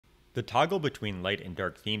The toggle between light and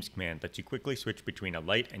dark themes command lets you quickly switch between a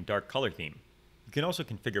light and dark color theme. You can also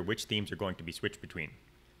configure which themes are going to be switched between.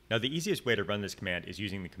 Now the easiest way to run this command is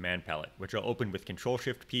using the command palette, which I'll open with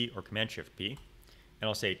Control-Shift-P or Command-Shift-P, and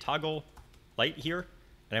I'll say toggle light here,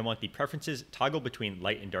 and I want the preferences toggle between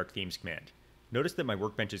light and dark themes command. Notice that my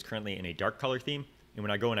workbench is currently in a dark color theme, and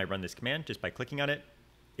when I go and I run this command, just by clicking on it,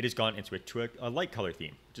 it has gone and switched to a light color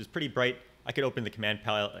theme, which is pretty bright. I could open the command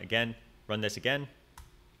palette again, run this again,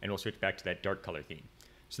 and we'll switch back to that dark color theme.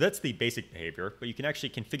 So that's the basic behavior, but you can actually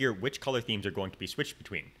configure which color themes are going to be switched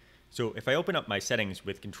between. So if I open up my settings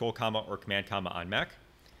with Control comma or Command comma on Mac,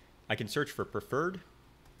 I can search for preferred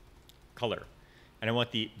color. And I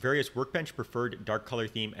want the various workbench preferred dark color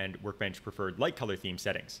theme and workbench preferred light color theme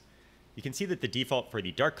settings. You can see that the default for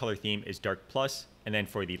the dark color theme is dark plus, and then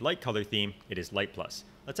for the light color theme, it is light plus.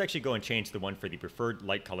 Let's actually go and change the one for the preferred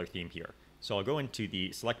light color theme here. So I'll go into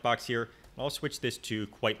the select box here, and I'll switch this to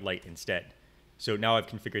quite light instead. So now I've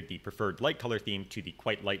configured the preferred light color theme to the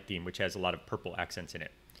quite light theme, which has a lot of purple accents in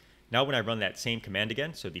it. Now when I run that same command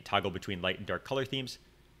again, so the toggle between light and dark color themes,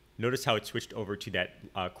 notice how it switched over to that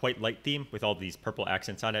quite light theme with all these purple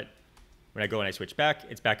accents on it. When I go and I switch back,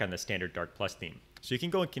 it's back on the standard dark plus theme. So you can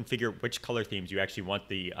go and configure which color themes you actually want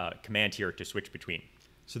the command here to switch between.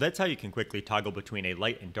 So that's how you can quickly toggle between a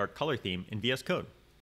light and dark color theme in VS Code.